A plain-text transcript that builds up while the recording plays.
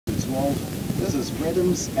well. This is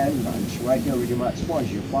Rhythms and Lunch right here, Radio Maxx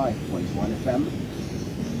 105.1 FM.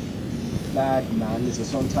 Bad Man is a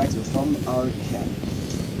song title from our camp.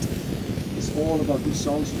 It's all about good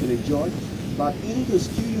songs you can enjoy. But in the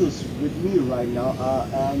studios with me right now are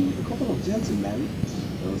a couple of gentlemen.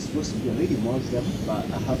 There was supposed to be a lady amongst them, but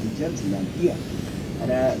I have the gentlemen here.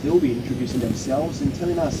 And they'll be introducing themselves and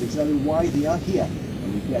telling us exactly why they are here.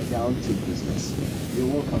 And we get down to business. You're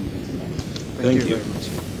welcome, gentlemen. Thank you very much.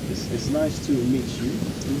 It's nice to meet you,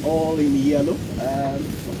 all in yellow, and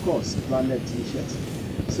of course, branded t-shirts.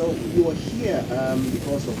 So you are here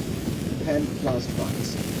because of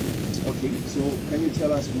Penplusbytes. Okay, so can you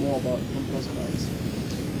tell us more about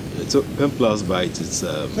Penplusbytes? So Penplusbytes, it's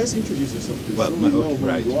Let's introduce yourself, please. well,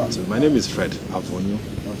 right. So my name is Fred Avonio.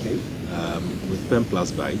 Okay. With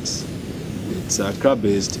Penplusbytes, it's a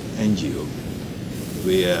Accra-based NGO.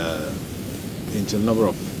 We are into a number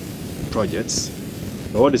of projects.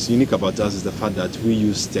 But what is unique about us is the fact that we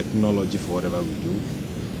use technology for whatever we do,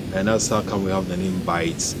 and that's how come we have the name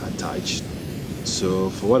Bytes attached. So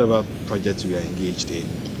for whatever project we are engaged in,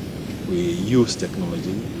 we use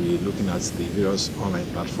technology. We're looking at the various online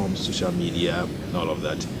platforms, social media, and all of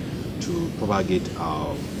that to propagate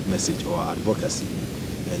our message or advocacy.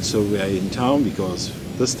 And so we are in town because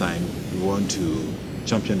this time we want to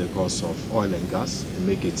champion the cause of oil and gas and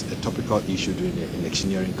make it a topical issue during the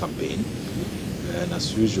electioneering campaign. And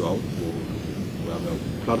as usual, we have a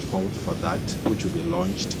platform for that, which will be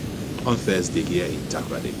launched on Thursday here in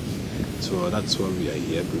Takoradi. So that's why we are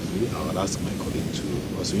here briefly. I will ask my colleague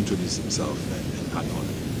to also introduce himself and add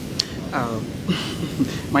on.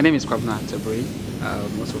 My name is Takoradi,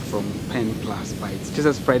 also from Penplusbytes. Just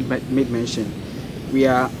as Fred made mention, we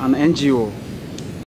are an NGO